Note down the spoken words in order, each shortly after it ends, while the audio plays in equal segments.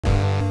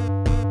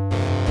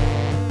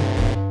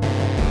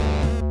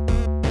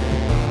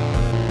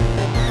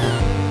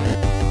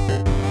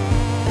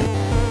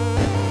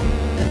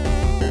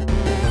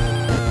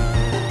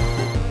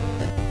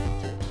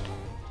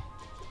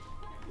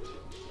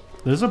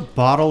There's a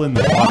bottle in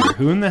the water.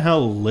 Who in the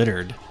hell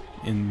littered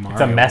in Mario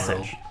It's a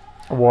message.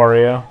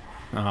 Wario.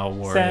 Oh, Wario,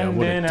 what a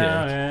Sending dick.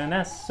 out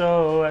an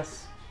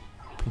SOS.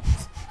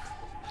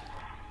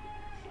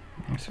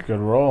 That's a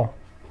good roll.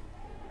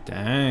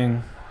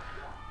 Dang.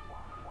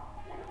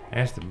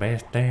 That's the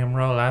best damn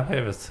roll I've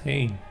ever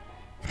seen.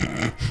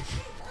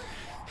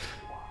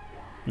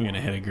 You're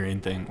gonna hit a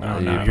green thing. Oh,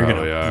 You no, you're gonna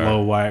probably are.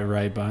 blow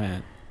right by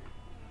it.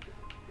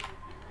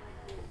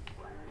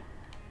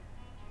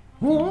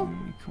 What?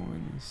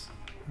 Coins.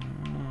 Oh,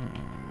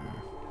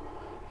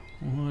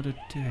 what a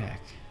dick.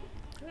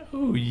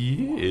 Oh,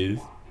 yes.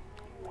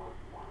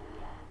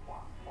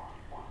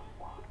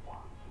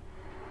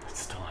 It's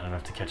still not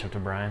enough to catch up to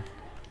Bryan.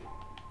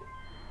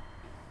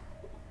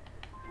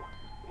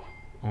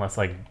 Unless,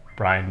 like,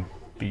 Bryan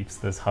beeps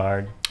this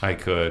hard. I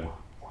could.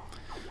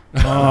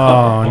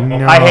 Oh,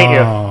 no. I hate you.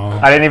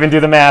 I didn't even do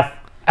the math.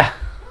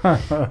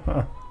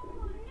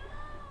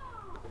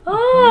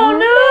 Oh,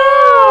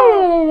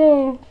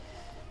 no!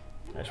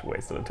 I just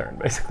wasted a turn,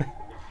 basically.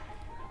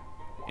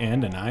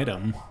 And an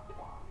item.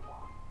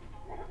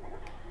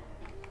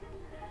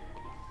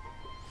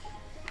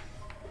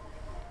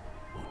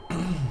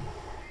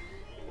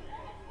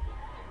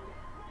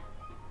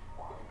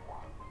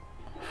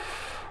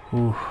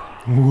 Ooh.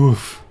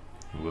 Woof.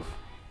 Woof.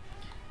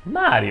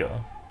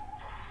 Mario.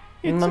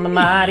 It's me.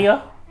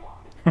 Mario.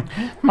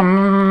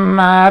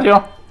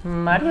 Mario.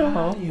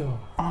 Mario.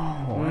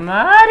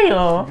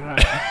 Mario.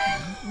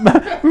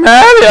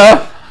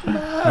 Mario.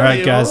 All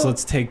right, guys,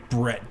 let's take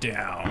Brett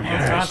down.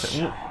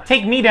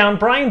 Take me down.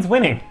 Bryan's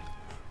winning.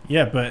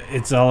 Yeah, but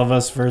it's all of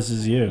us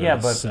versus you. Yeah,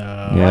 but- so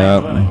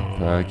Yeah.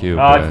 Fuck you,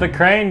 Oh, it's the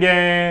crane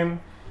game.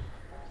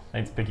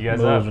 I need to pick you guys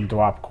Move up. and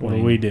drop what do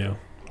queen. we do?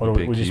 What do we,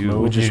 Pick we just you.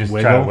 move? We just You just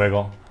wiggle? try to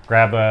wiggle.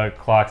 Grab the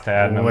clocks to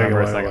add no Wiggle,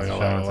 number of wiggle, seconds to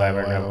wiggle, show inside.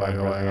 wiggle, Grab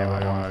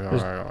the wiggle,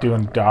 Just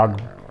doing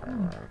dog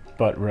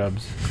butt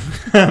rubs.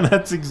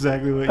 That's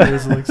exactly what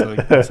yours looks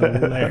like. That's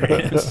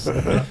hilarious.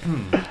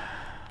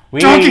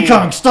 Donkey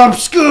Kong, stop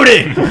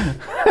scooting!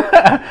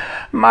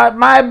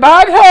 My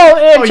butthole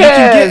itches. Oh, you can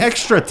get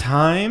extra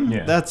time?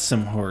 Yeah. That's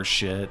some horse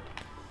shit.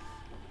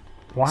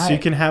 Why? So you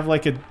can have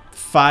like a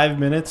 5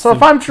 minutes. So to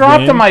if I'm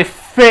dropped win? on my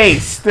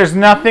face, there's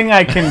nothing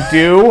I can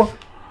do.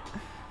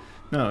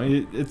 No,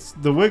 it's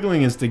the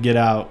wiggling is to get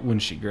out when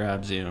she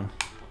grabs you.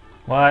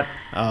 What?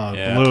 Oh,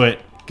 Yeah. blew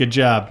it. Good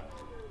job.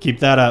 Keep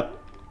that up.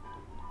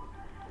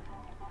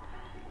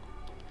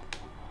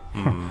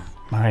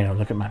 Mario,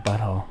 look at my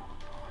butthole.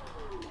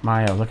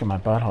 Mario, look at my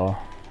butthole.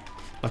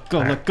 Let go,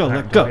 let go,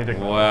 Alright, let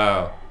go.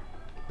 Wow.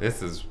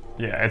 This is...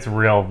 Yeah, it's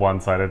real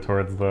one-sided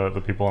towards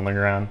the people on the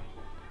ground.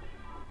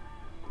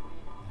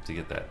 to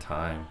get that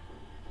time.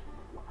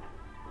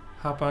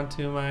 Hop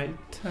onto my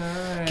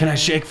time. Can I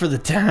shake for the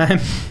time?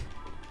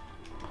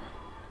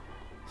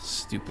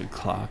 Stupid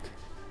clock.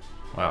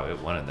 Wow, it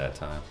won at that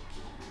time.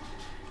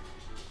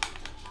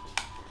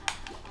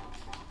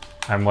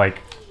 I'm like,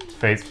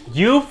 face.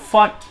 You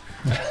fuck.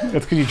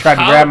 That's because you tried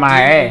to grab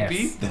my ass.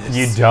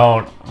 You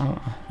don't.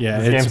 Yeah,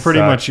 This it's game pretty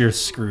sucks. much you're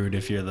screwed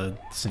if you're the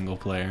single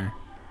player.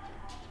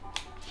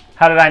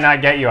 How did I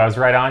not get you? I was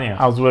right on you.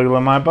 I was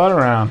wiggling my butt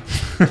around.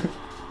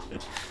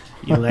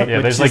 You like Yeah,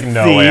 what there's you like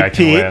no see, way I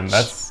can win. Peach?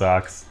 That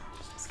sucks.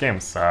 This game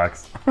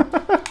sucks.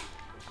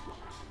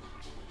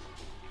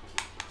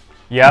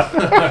 Yep.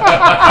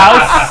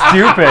 How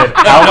stupid.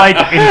 How like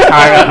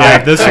entirely.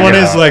 Yeah, this one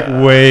is like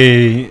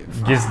way.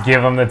 Just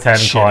give him the 10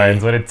 Shitty.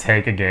 coins. Would it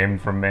take a game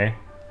from me?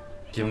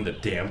 Give him the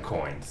damn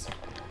coins.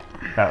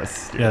 That was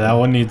stupid. Yeah, that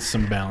one needs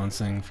some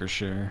balancing for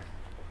sure.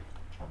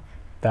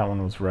 That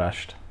one was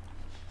rushed.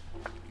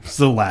 It's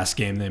the last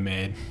game they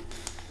made.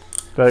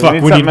 But Fuck, we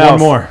need something one else.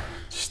 more.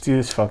 Just do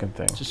this fucking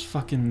thing. Just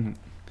fucking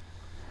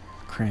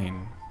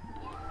crane.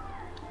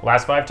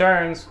 Last 5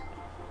 turns.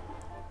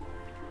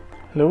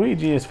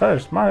 Luigi is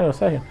first. Mario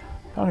second.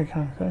 Donkey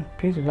Kong third.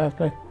 Peach is last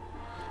place.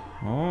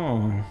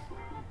 Oh.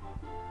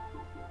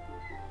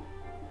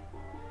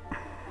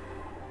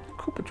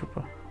 Koopa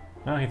Troopa.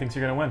 No, he thinks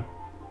you're gonna win.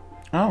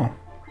 Oh.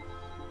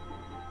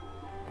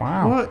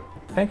 Wow. What?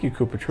 Thank you,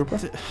 Koopa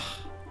Troopa.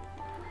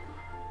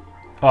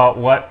 Oh,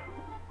 what?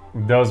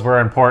 Those were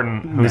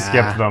important. Who Nah.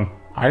 skipped them?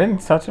 I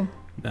didn't touch him.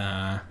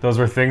 Nah. Those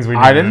were things we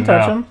I needed didn't to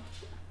touch know. him.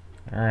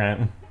 All right.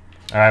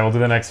 All right, we'll do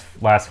the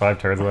last 5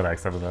 turns of the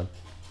next episode.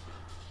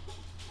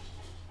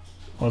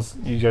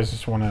 You guys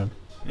just want to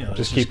Yeah, let's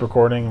just keep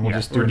recording and we'll yeah,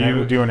 just do, or do you-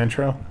 we'll do an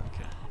intro? Okay.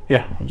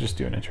 Yeah, we'll just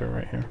do an intro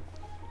right here.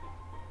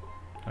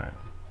 All right.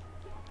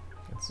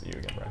 It's you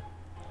again, Bryan.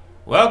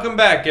 Welcome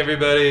back,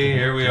 everybody.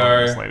 Here we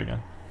are. Slate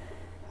again.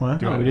 What?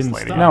 Do you No, want we to didn't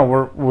slate stop. again? No,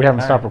 we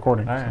haven't All stopped right.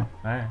 recording. All right. so.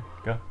 All right.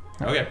 Go.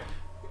 Okay.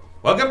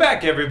 Welcome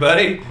back,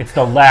 everybody. It's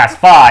the last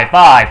 5.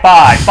 Right, hit a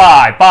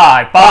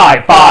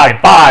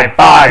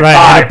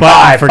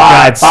button, for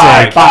God's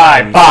sake.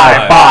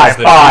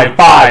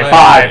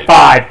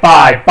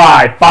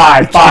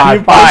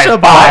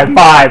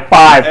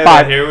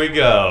 And here we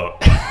go.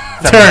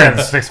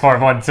 Turns. 6, 4,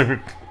 1, 2.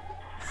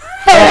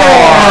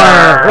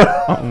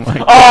 Oh my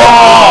God.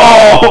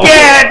 Oh!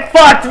 Get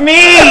fucked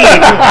me!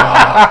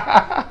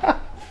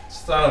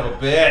 Son of a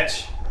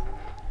bitch.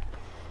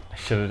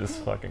 Should have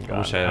just fucking gone.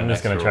 wish I had I'm an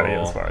just gonna extra try to get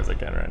roll. as far as I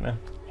can right now.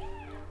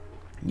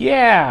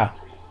 Yeah.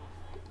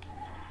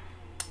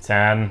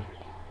 10.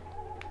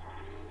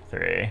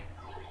 3.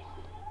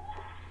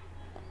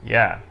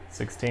 Yeah,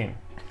 16.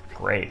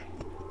 Great.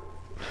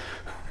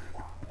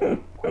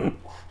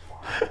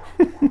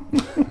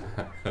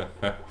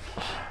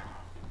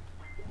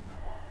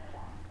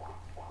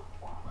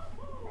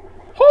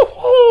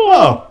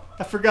 Oh,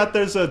 I forgot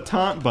there's a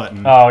taunt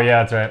button. Oh,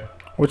 yeah, that's right.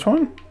 Which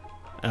one?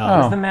 Oh.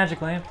 What's the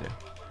magic lamp do?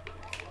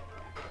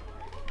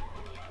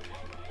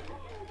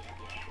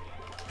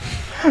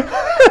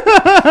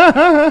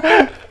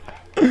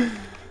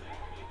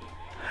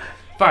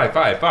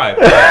 Five.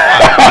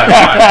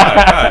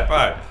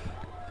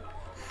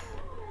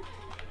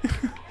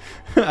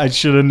 I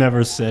should have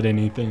never said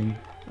anything.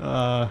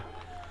 Once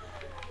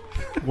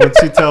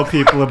you tell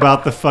people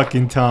about the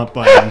fucking taunt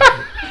button,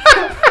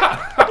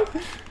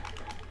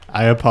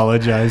 I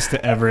apologize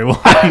to everyone.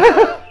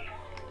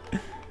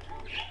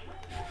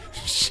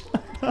 Shut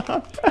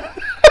up.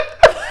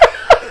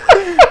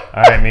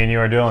 Alright, me and you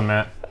are doing,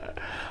 Matt.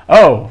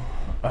 Oh,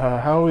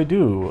 how do we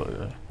do?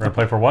 We're gonna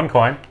play for 1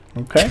 coin.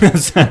 Okay.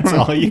 That's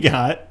all you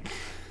got.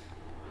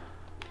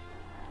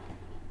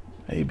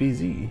 A, B,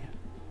 Z.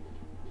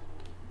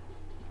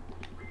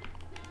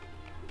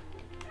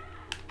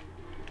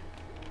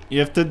 You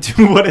have to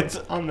do what it's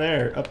on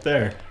there, up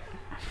there.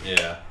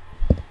 Yeah.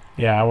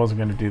 Yeah, I wasn't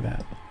gonna do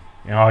that.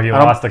 Oh, you I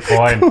don't- lost a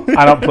coin.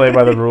 I don't play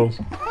by the rules.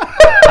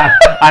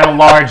 I'm a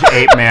large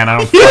ape man. I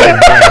don't play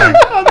anything.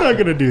 I'm not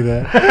gonna do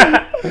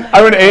that.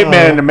 I'm an ape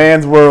man in a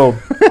man's world.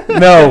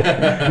 No,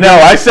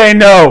 I say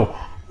no.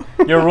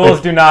 Your rules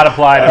do not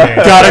apply to me.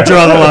 Gotta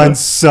draw the line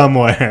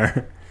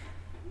somewhere.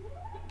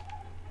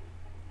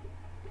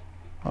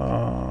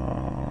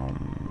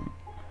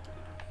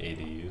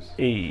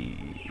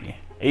 ADUs.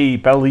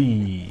 Ape,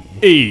 L-E.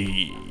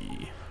 Hey.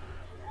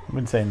 I've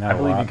been saying that I a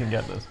believe lot. you can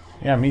get this.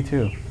 Yeah, me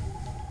too.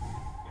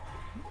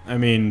 I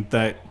mean,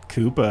 that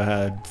Koopa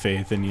had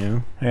faith in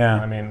you. I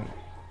Yeah. mean,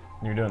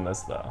 you're doing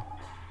this, though.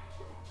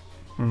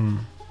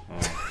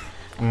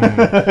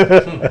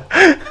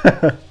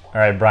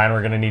 Alright, Brian,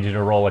 we're gonna need you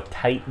to roll a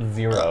tight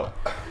 0.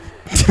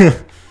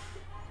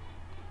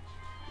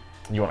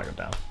 You wanna go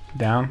down.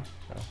 Down?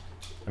 I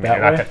mean, That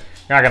you're way?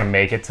 you're not gonna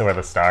make it to where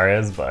the star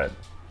is, but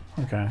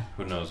Okay.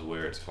 Who knows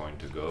where it's going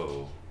to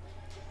go?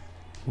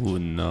 Who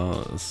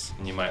knows?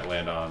 And you might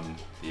land on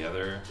the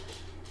other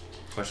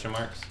question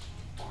marks.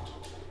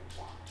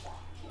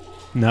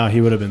 No, he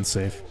would have been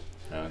safe.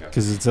 Okay.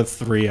 Because it's at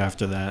 3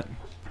 after that.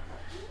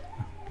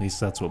 At least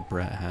that's what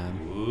Brett had.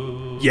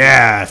 Ooh.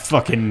 Yeah,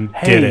 fucking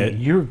Hey, did it.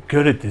 you're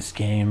good at this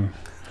game.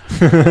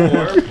 4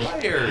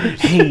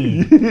 players. Hey,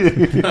 you're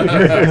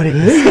good at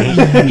this game.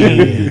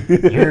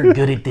 Hey, you're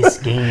good at this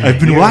game. I've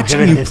been You're watching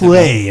good at you this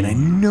play, game. and I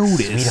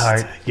noticed.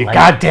 Sweetheart, you're Like-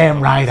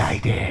 goddamn right I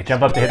did.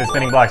 jump up to hit the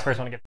spinning blocks. First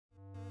one to get.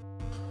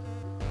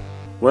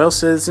 Well,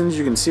 citizens,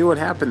 you can see what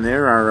happened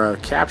there. Our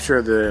capture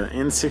of the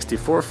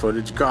N64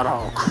 footage got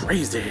all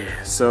crazy.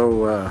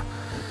 So,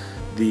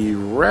 the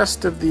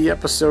rest of the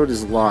episode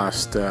is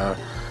lost.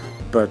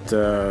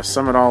 But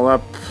sum it all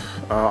up,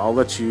 I'll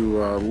let you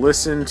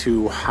listen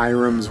to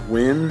Hiram's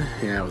win.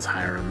 Yeah, it was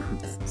Hiram.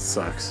 It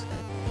sucks.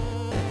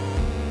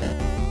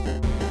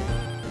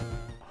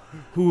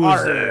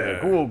 Who's there?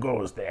 Who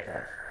goes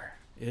there?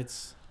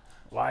 It's.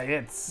 Why,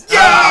 it's...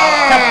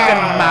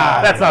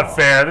 That's not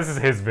fair. This is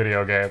his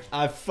video game.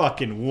 I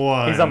fucking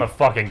won. He's on the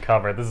fucking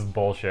cover. This is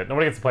bullshit.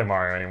 Nobody gets to play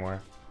Mario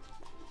anymore.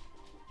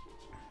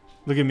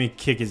 Look at me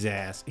kick his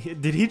ass.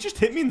 Did he just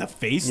hit me in the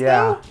face, Yeah.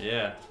 though?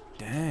 Yeah.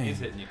 Dang. He's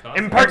hitting you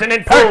constantly.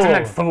 Impertinent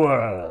Pertinent fool!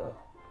 fool.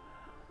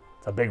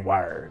 It's a big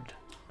word.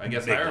 I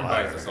guess Hiram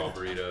buys us all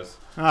burritos.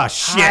 Ah,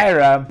 shit.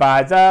 Hiram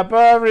buys a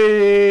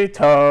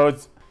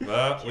burritos.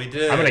 Well, we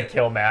did. I'm gonna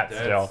kill Matt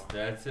still.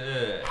 That's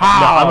it. No,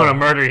 I'm gonna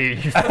murder you.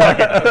 You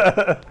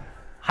fucking.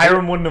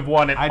 Hiram wouldn't have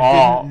won it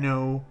all.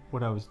 know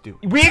what I was doing.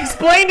 We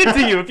explained it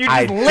to you. If you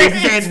I just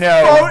listen. didn't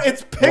know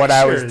It's pictures. what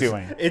I was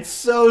doing. It's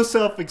so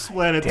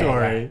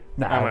self-explanatory.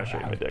 No, I'm gonna show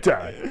you my dick.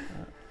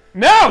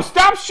 No,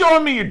 stop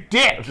showing me your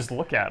dick. Just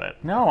look at it.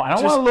 No, I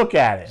don't want to look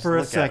at it. For a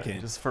Look at it. second.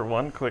 Just for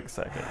one quick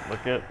second.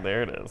 Look at.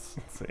 There it is.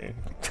 Let's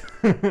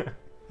see.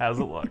 How's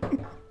it look?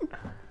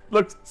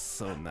 Looks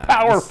So nice.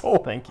 powerful.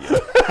 Thank you.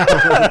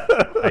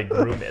 I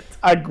groom it.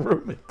 I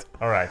groom it.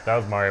 All right, that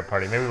was Mario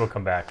Party. Maybe we'll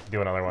come back,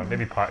 do another one.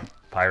 Maybe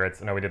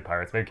pirates. No, we did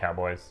pirates. Maybe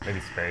cowboys. Maybe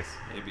space.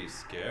 Maybe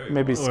scary.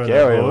 Maybe Or the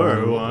scary.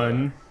 horror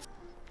one.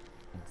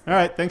 All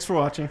right, thanks for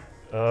watching.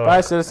 Oh, Bye,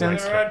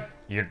 citizens.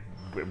 You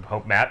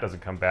hope Matt doesn't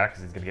come back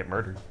because he's gonna get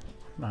murdered.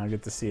 I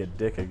get to see a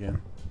dick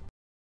again.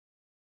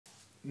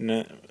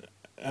 No,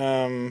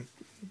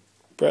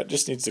 Brett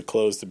just needs to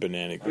close the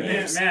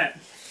bananagrams. Matt.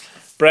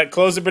 Brett,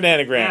 close the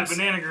bananagrams.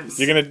 Bananagrams.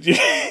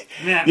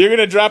 You're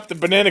gonna drop the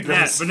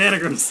bananagrams.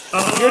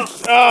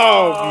 Bananagrams.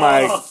 Oh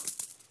my!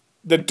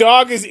 The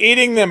dog is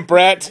eating them,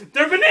 Brett.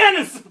 They're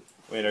bananas.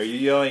 Wait, are you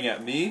yelling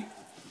at me?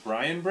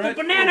 Brian Brett?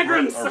 The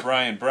bananagrams. Or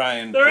Brian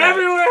They're Brett?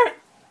 everywhere.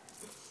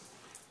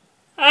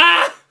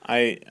 Ah,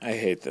 I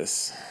hate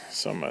this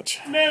so much.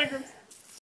 bananagrams.